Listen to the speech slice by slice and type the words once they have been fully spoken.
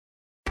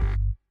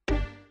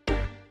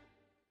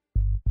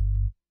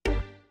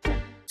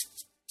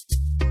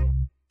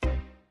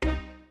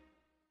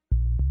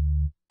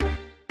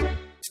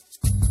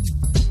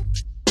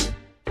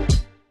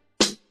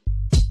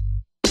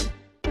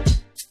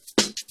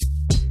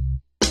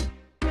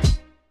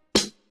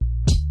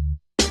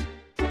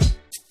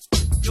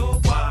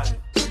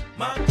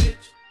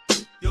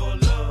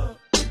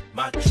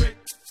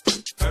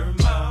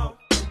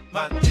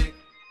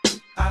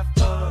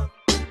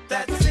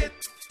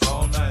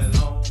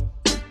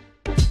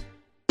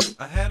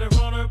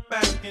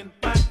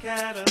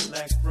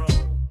Cadillac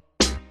room.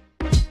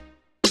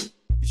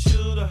 You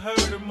should've heard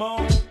her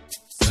moan,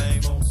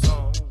 same old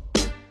song.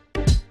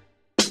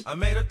 I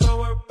made her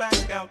throw her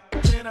back out,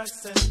 then I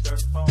sent her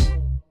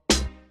home.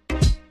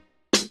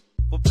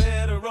 For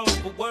better or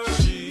for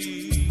worse,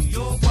 she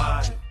your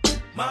wife,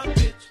 my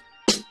bitch,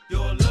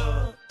 your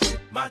love,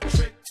 my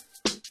trick.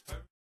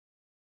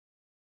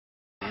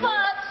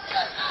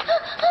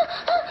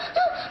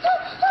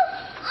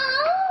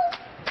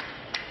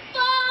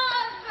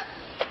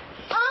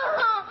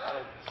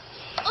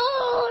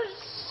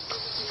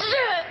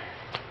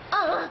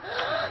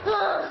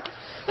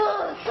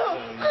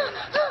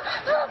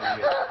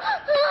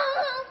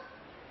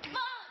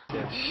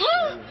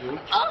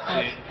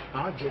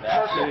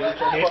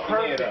 It's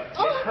perfect.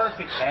 It's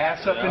perfect.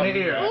 Ass up in the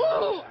air.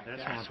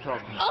 That's what I'm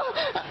talking about.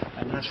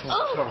 That's what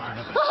I'm talking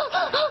about.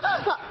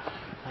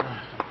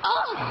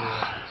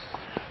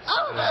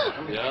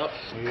 Yep.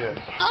 Yeah.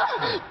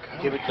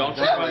 Give it. Don't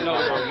check my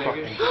nose,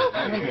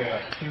 nigga.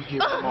 You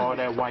give him all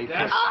that white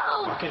pussy.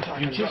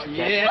 You just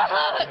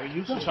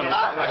you just like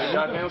a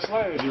goddamn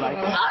slave. You like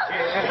that?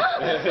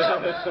 You like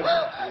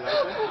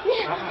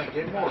that?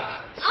 Get more.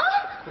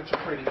 Put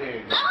your pretty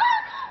head.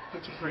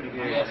 Put your pretty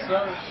head. Yes,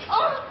 sir.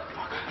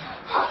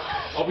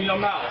 Open your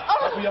mouth.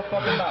 Open your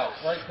fucking mouth.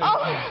 Right there.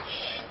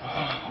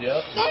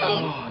 Yep.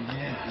 Oh,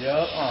 yeah.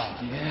 Yep.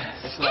 Yes.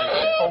 It's like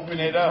Open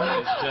it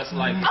up. It's just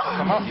like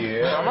Come on.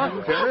 Yeah. Come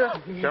on. Come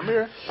here. Come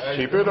here.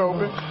 Keep it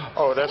open.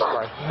 Oh, that's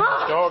right.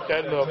 Dog,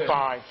 that little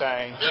fine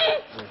thing.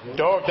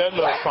 Dog, that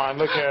little fine.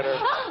 Look at her.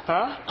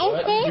 Huh?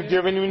 You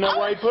giving me no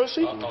white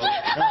pussy?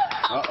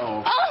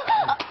 uh-oh.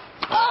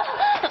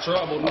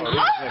 Trouble. These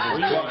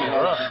niggas beating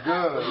her up.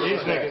 Good.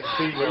 These niggas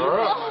beating her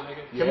up.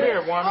 Come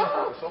here, woman.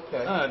 It's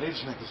okay. These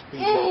niggas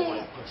beating her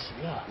white pussy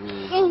up.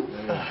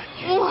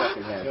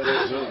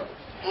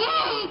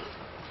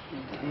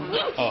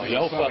 Oh,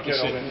 yo, fucking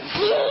shit.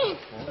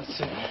 Let's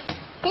see.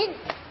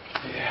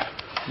 Yeah.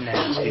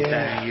 Nasty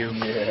thing, you.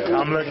 Yeah.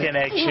 I'm looking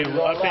at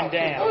you up and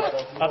down.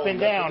 Up and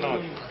down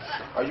on you.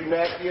 Are you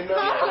nasty enough?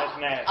 Yeah, that's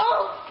nasty.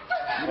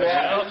 You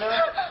nasty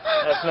enough?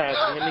 That's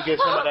nasty. Let me get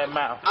some of that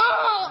mouth.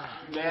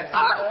 You nasty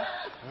enough?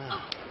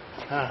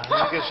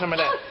 Let me get some of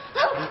that.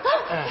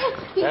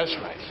 That's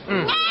right.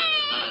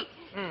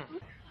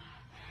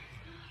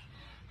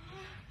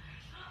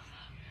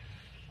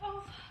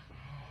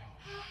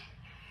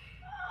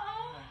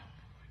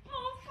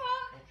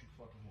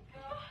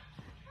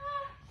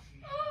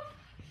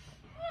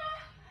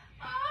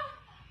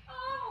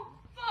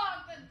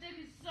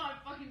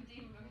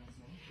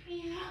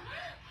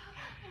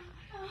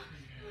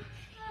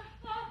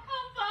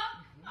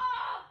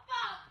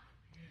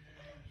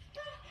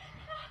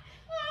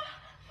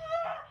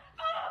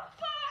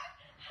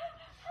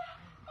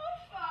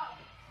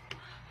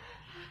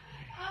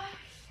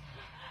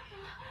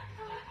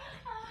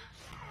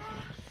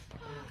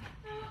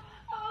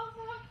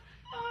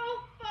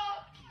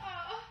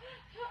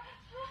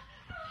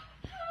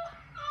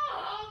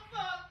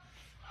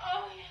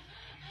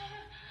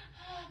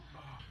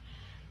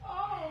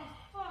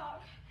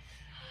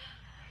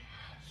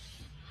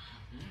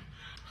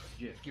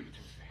 Yes, give it to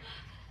me.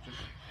 Just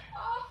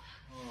oh,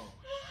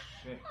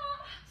 shit.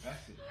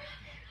 That's it.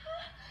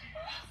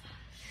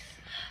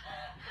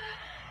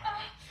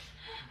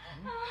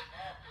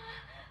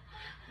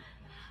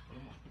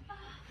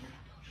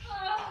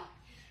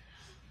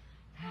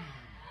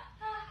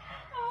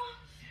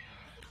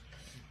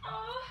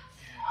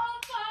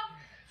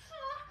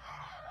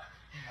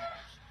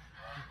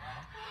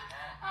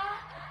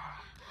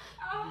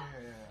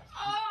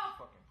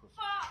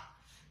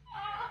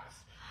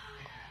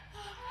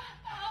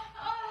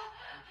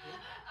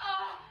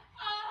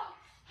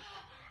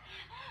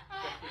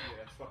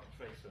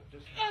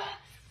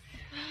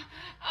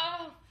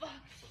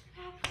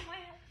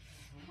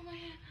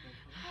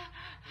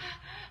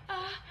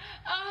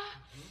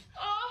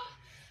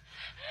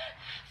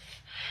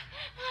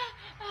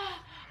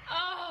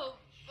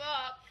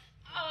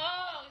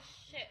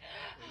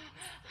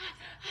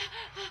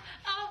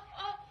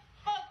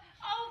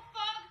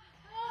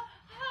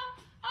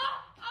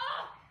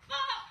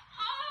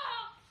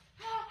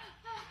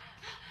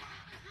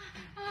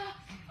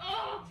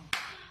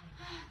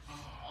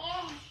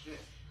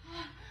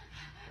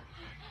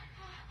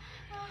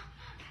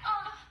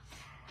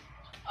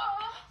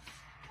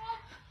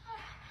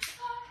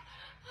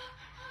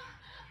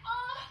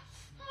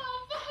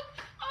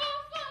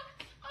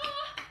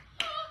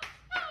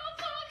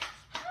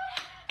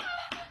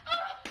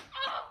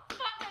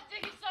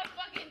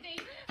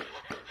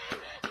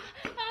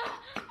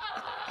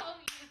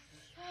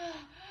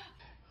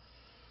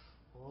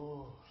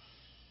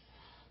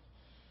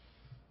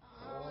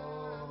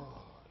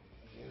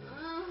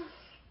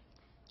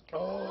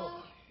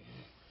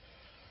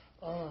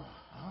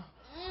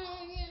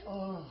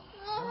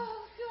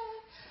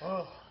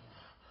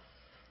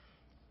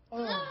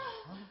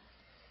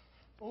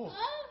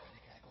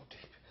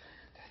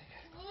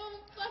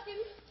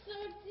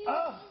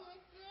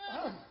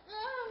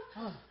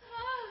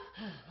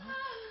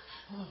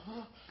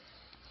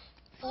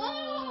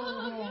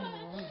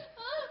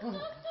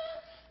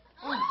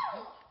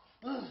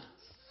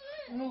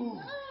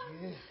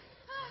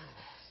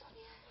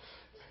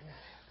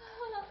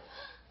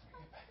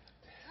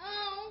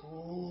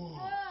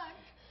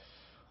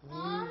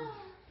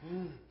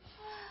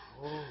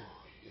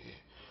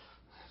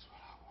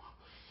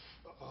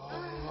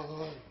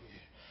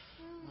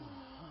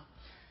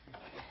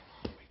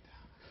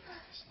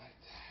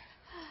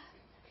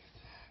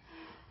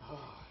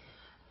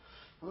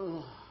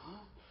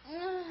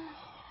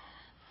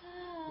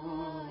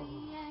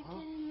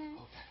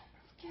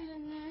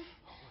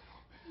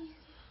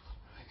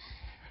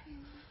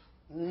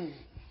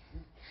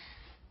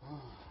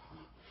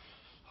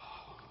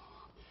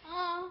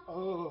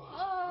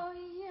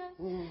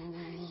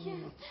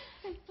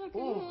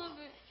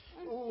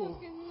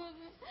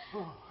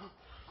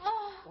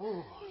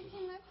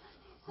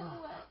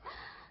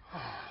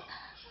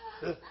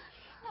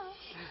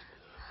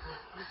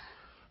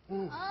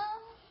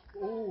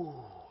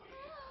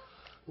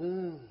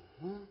 Right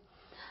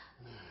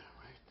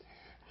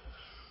there.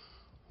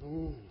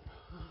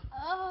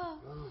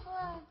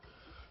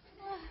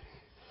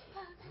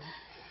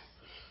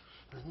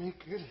 Let me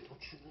get it.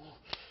 Don't you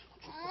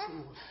fucking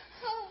move.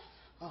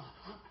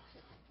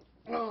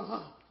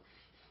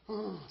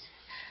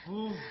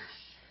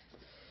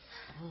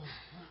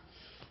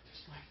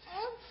 Just like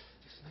that.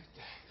 Just like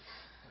that.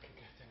 Okay,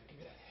 goddamn, give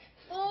me that head.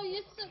 Oh,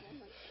 you're so...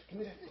 Give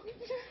me that fucking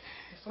head.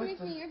 Just like Give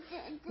that. me your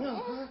bag. Don't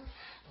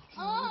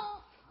you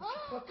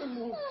fucking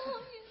move.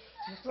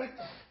 Just like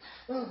that.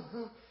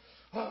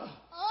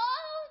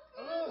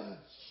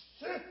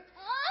 Shit.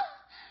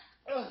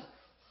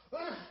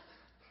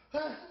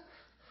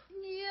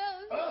 Yeah,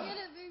 get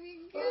it, baby.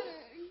 Get it.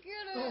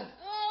 Get it.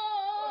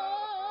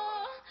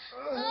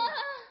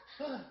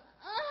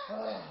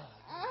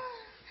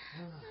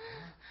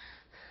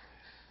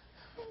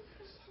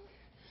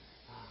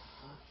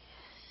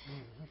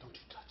 Don't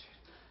you touch it.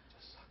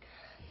 Just suck it.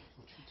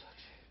 Don't you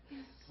touch it.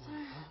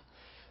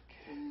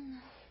 Get it.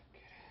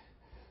 Get it.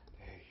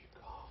 There you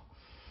go.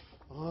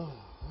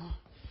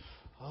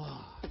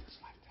 Just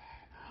like that.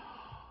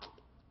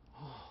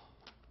 Oh,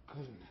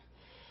 goodness.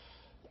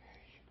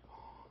 There you go.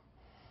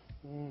 Just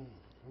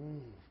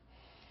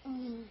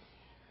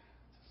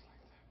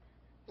like that,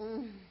 baby.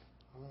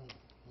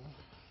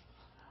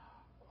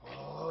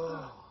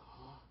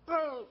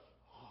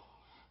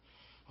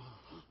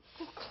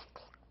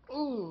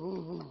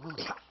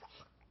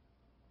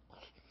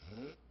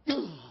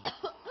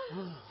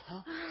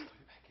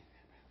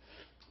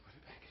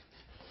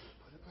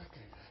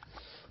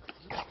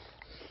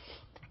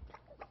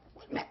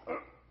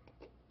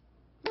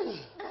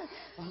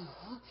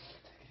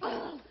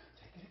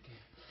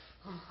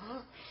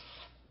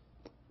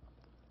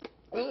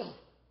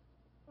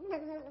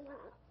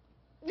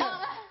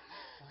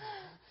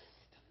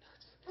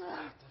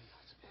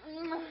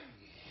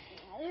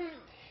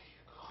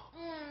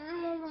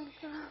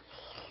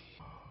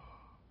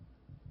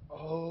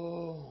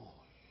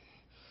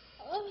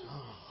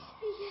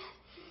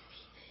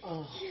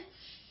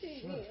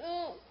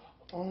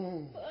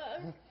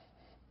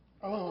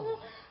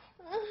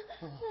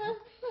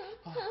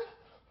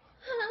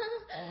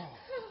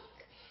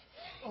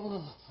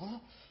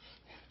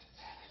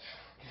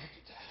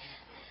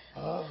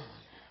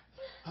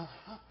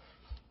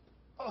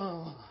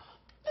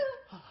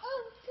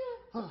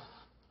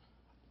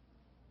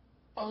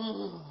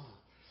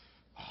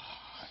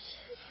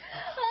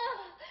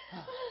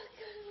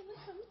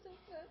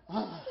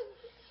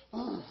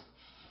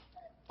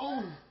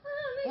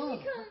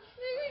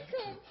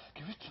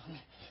 Give it to me.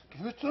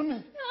 Give it to me.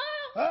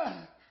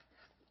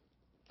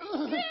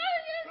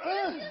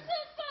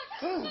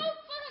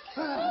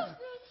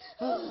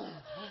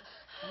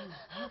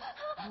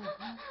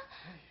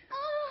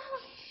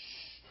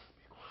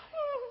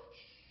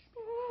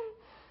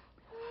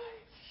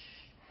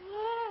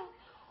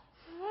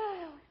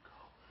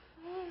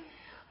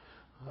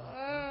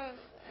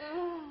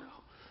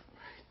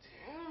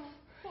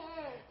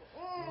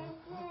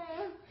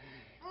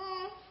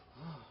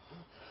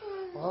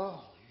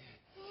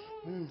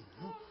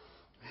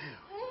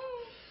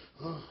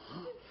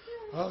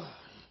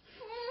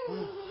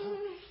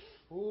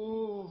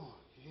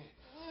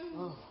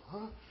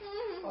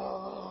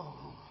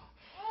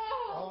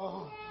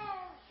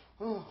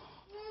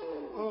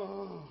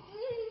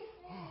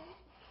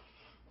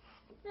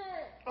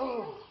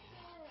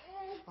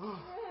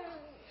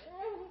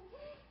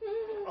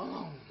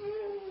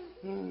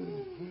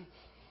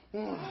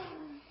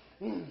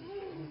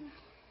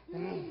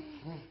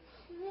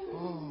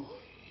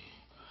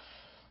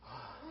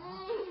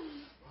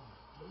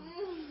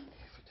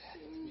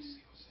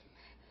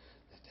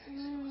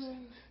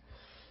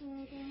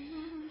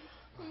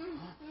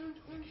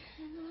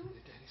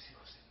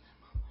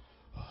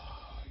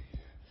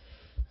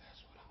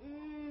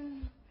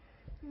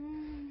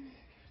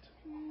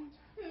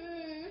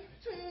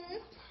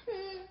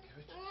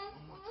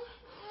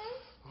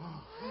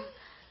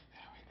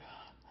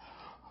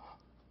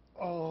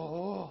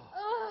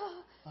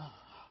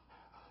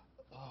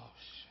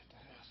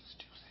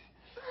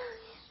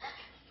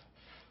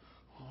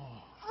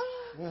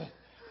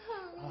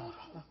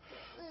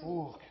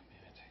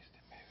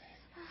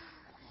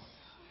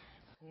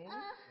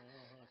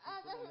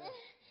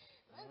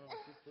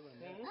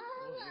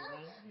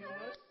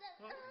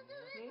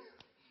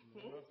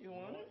 You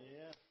want it?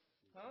 Yeah.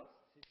 Huh?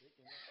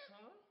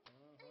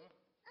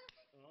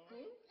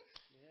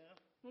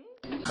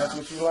 That's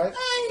what you like? That's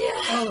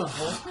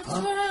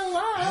what I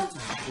love.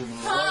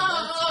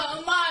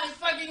 Oh my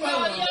fucking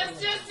god,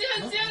 yes, yes,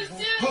 yes, yes,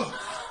 yes. Oh,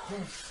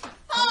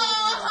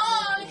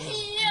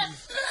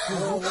 yes.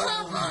 Oh,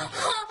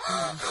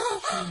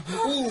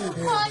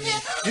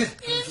 yes, yes,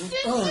 yes,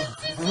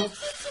 yes.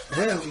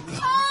 There we go.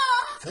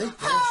 Take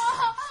that.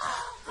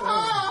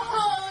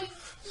 Oh, yes.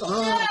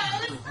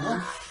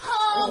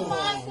 Oh,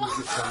 my god.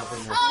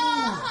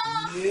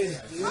 Yeah,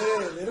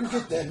 let him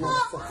get that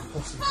motherfucking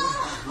pussy.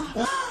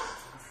 There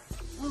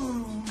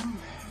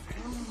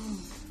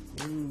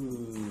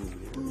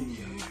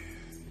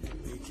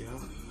we go.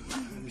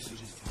 Let me see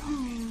this.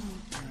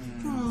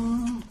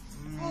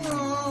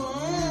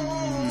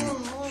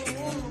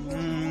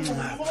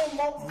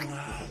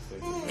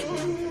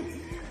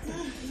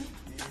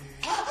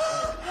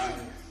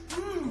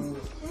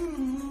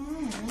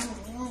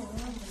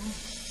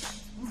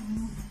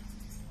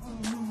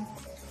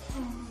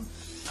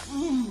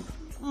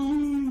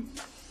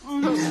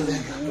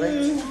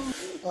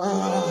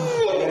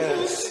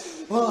 Yes.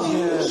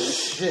 Yes.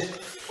 Shit.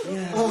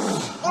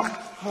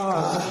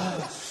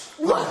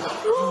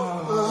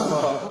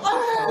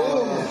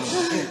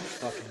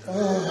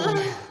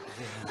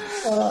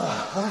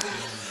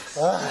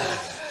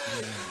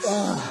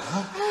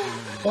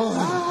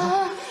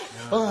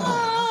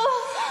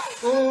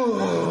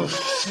 Oh,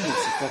 shit.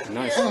 It's fucking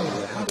nice.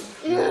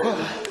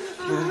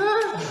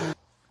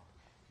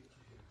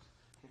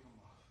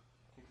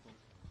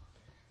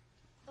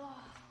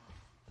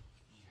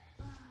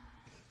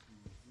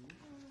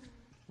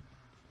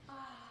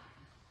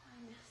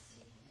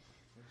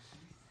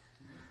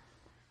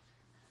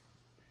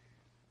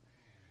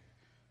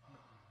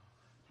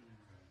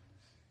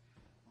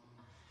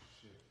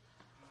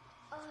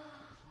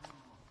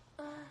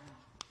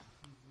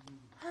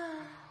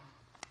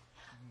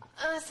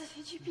 Ah, ça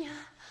fait du bien.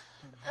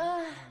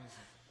 Ah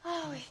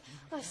oui,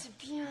 ah, c'est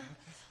bien.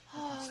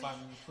 Ah oui.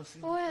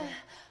 Ouais,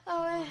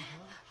 ah ouais.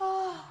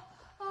 Oh,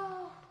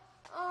 oh,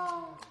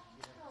 oh.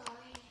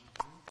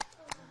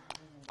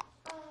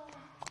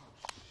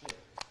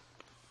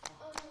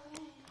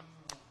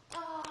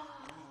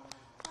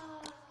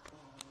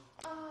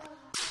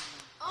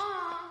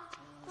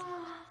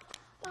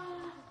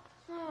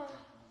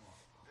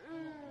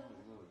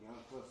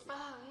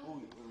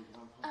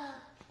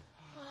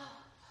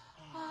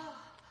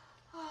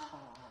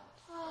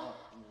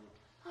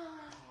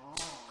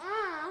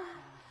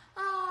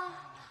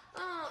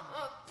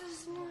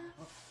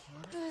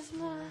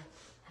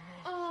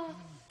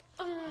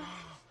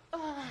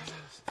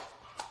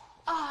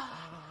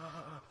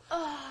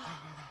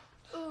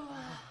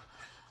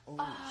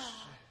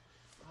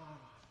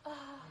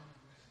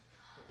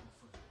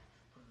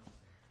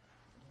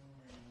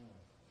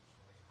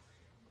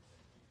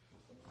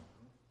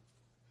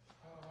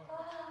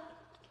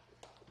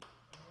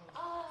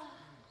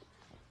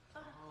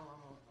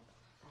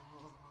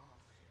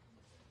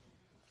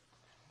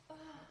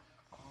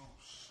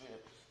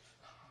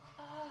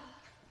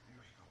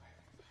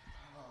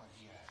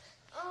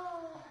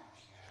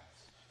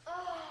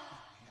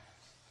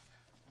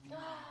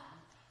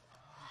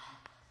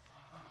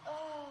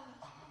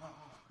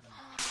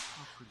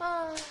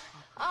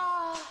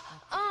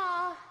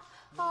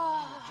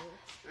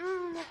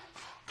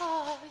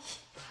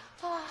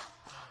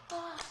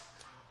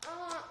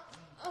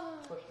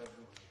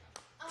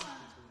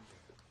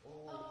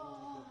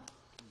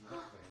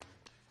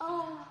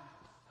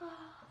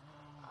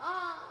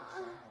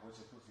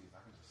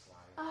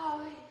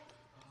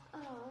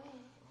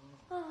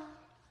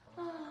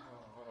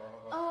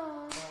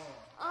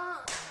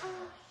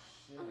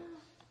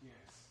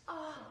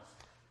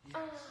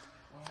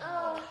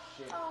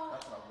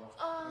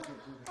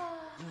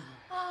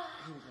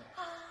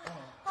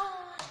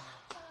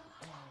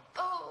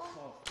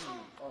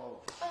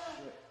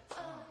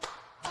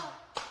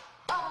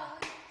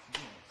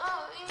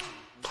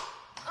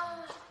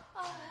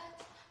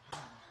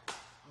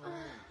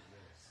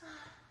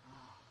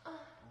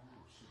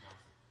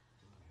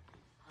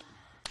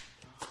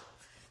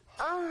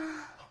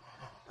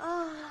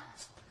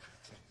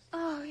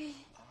 Ah oui.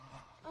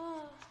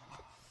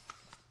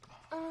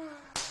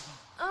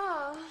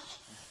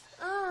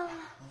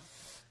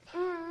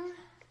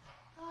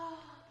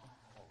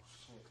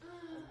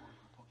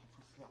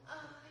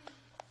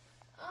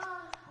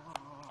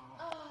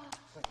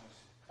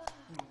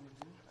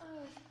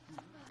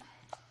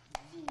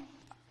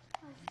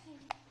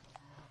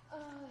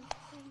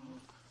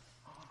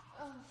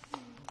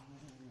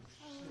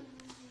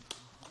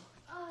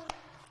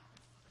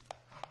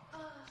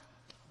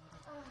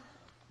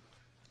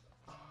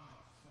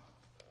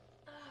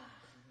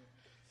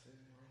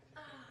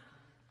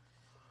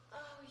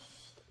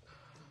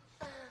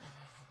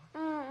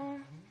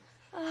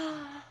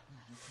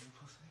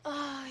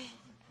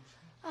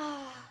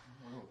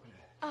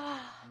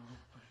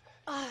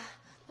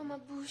 Dans ma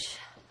bouche.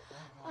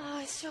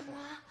 Ah, sur moi.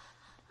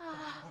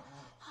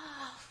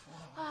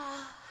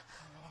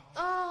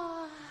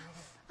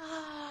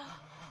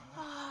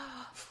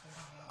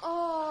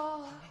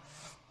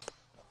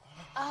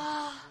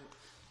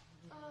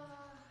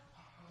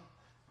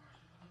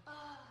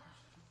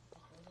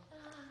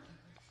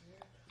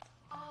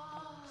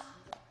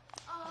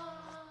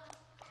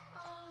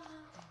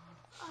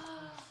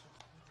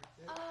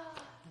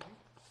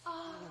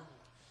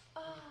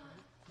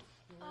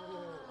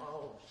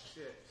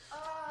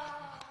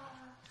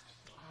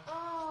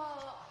 Oh.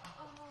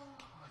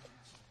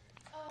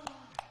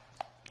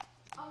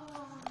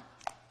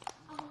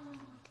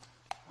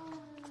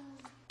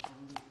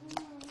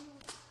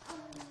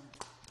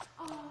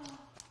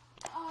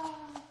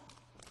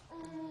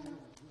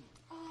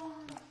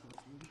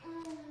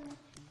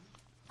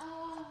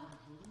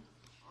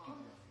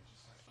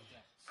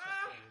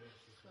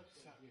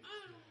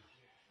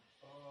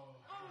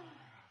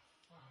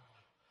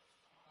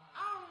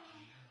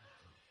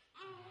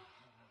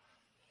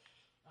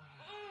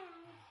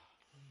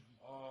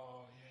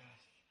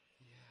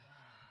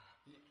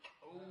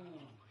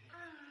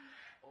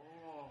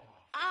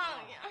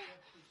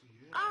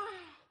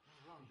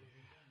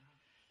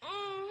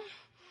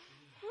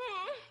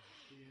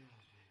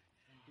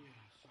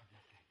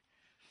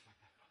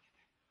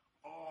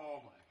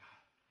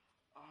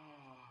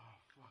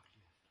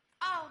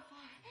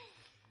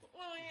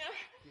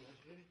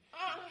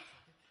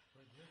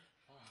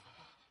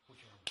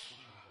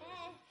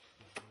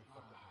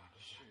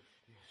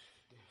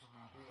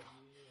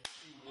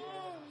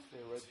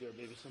 right there,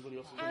 baby. Somebody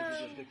else is going to get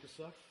your dick to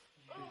suck.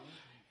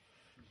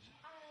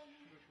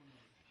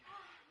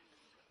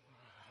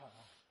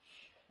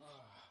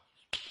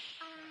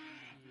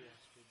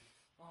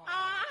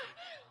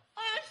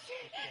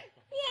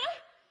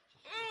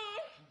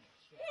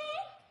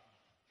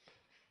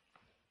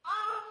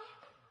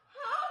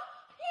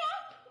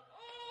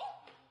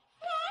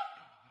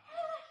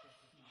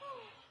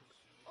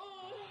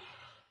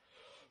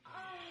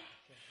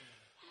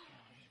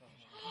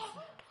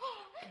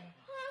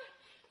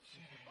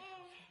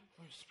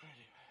 Spread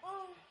it.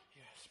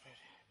 Yeah, spread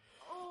it.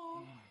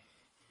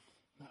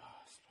 No,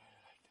 spread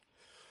it like that.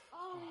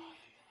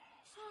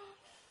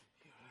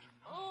 You let him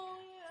know.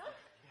 Yeah.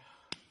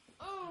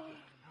 You let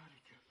him know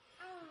that you.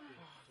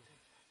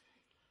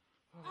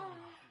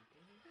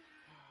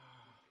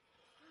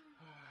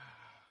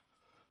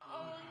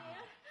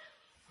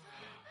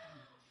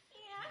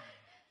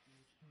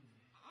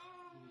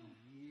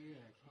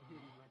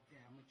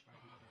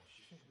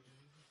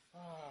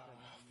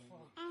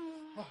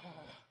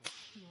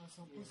 You want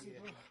some pussy,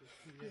 bro?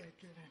 Yeah,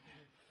 get in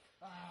there.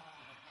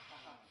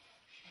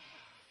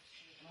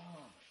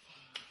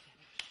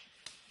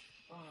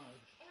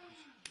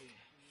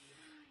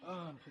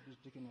 Put this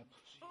dick in that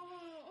pussy.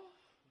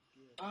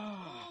 Oh,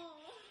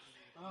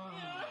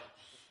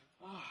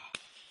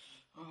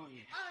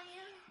 yeah.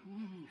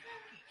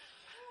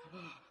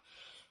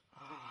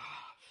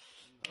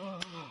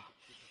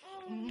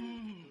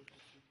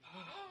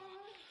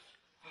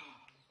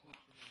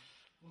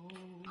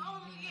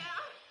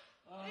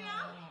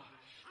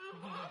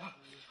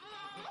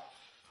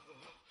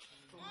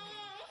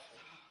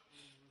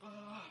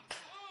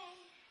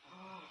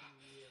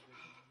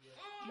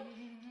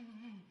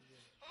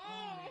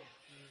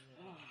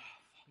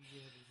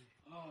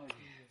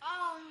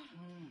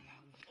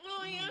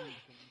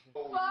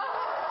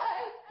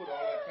 Put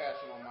all that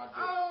passion on my dick.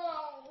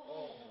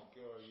 Oh,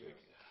 girl, you.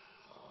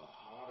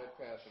 All that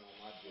passion on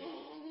my dick.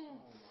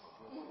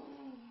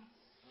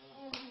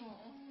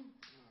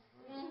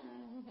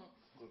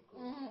 Good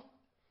girl.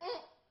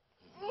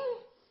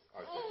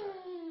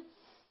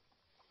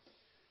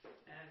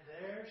 And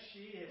there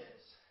she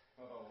is.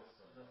 Oh,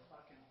 The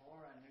fucking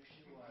whore I knew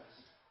she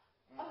was.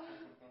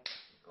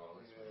 don't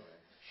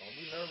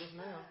be nervous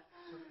now.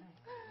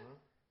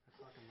 I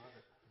fucking love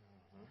it.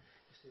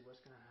 You see,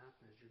 what's gonna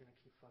happen is you're gonna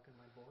keep fucking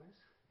my boys.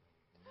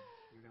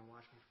 You're gonna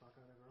watch me fuck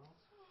other girls.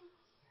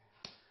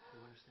 You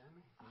understand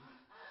me?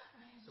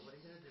 So what are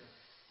you gonna do?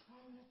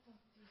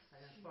 I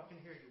didn't fucking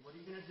hear you. What are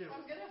you gonna do?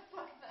 I'm gonna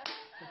fuck them.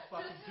 Then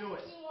fucking do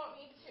it. You want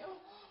me to?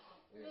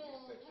 Yeah,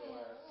 you set your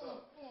ass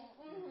up.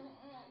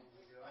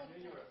 I knew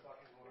you were a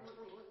fucking whore.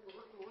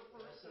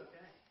 That's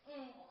okay.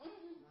 7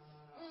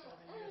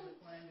 years of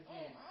playing the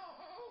game.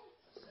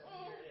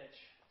 7-year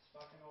itch. It's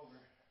fucking over.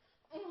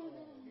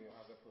 You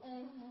have that pussy.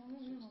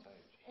 It's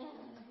tight.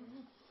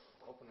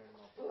 Open it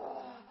up.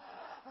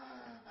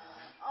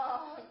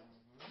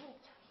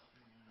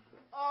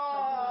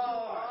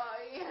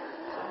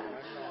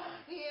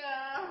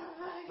 Yeah.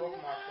 Broke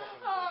my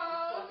fucking.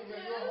 Fucking you're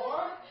a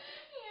whore?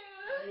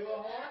 Yeah. Are you a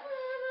whore? I'm a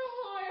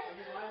whore. Are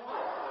you my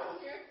whore?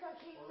 You're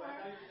fucking Well, right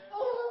now whore. you're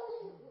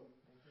Oh. You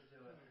do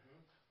it.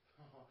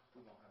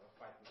 We're gonna have a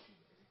fight with you,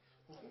 baby.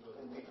 Who can go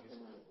to Vegas?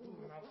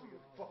 Moving out for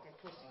your fucking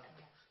pussy.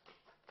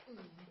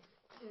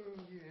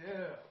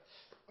 Yeah.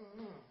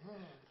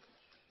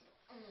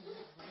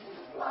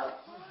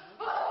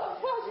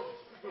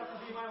 Be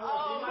my whore. Oh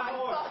Be my my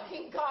whore.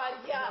 fucking god,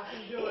 yeah.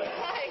 Fucking do it.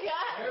 Yeah.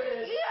 There it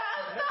is.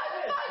 Yeah, There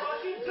it is.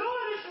 Fucking do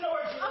it, it's an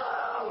orgy. Go.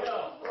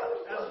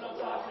 That's what I'm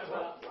talking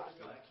about. Go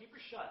ahead. Keep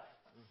her shut.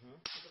 I've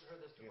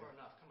heard this before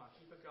enough. Come on,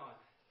 keep it going.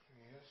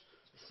 Yes.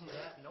 You see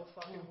that? No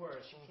fucking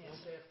words. You can't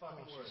say a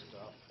fucking word.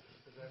 Stop.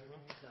 Because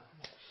everything is done.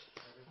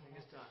 Everything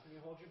is done.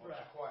 You hold your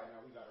breath. Quiet now.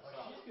 We got to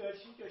stop. She's good.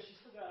 She's good. She's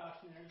still got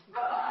oxygen there. You can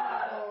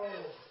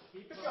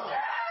keep it going.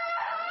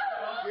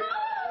 There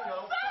you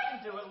go.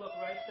 Fucking do it. Look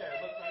right there.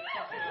 Look right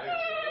fucking there.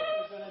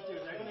 What they're gonna do?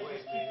 They're gonna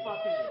just keep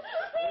fucking you.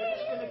 They're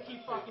just gonna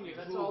keep fucking you.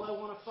 That's all I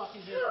want to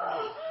fucking hear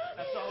from you.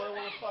 That's all I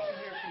want to fucking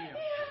hear from you. Oh,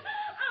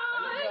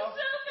 it's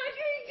so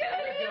fucking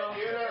good. There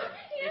you go.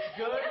 It's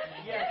good?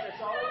 Yes,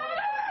 that's all I want to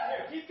fucking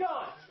hear. Keep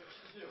going.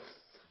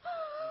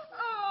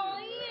 Oh,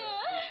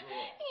 yeah.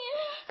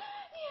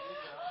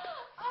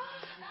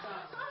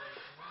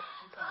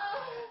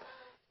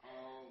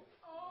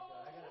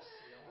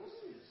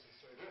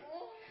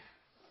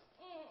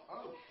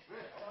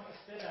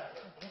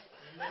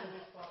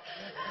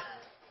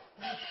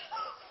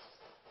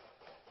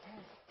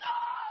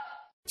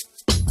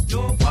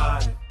 Your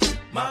body,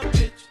 my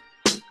bitch,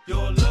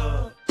 your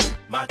love,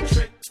 my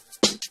trick,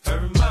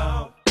 her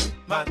mouth,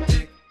 my dick.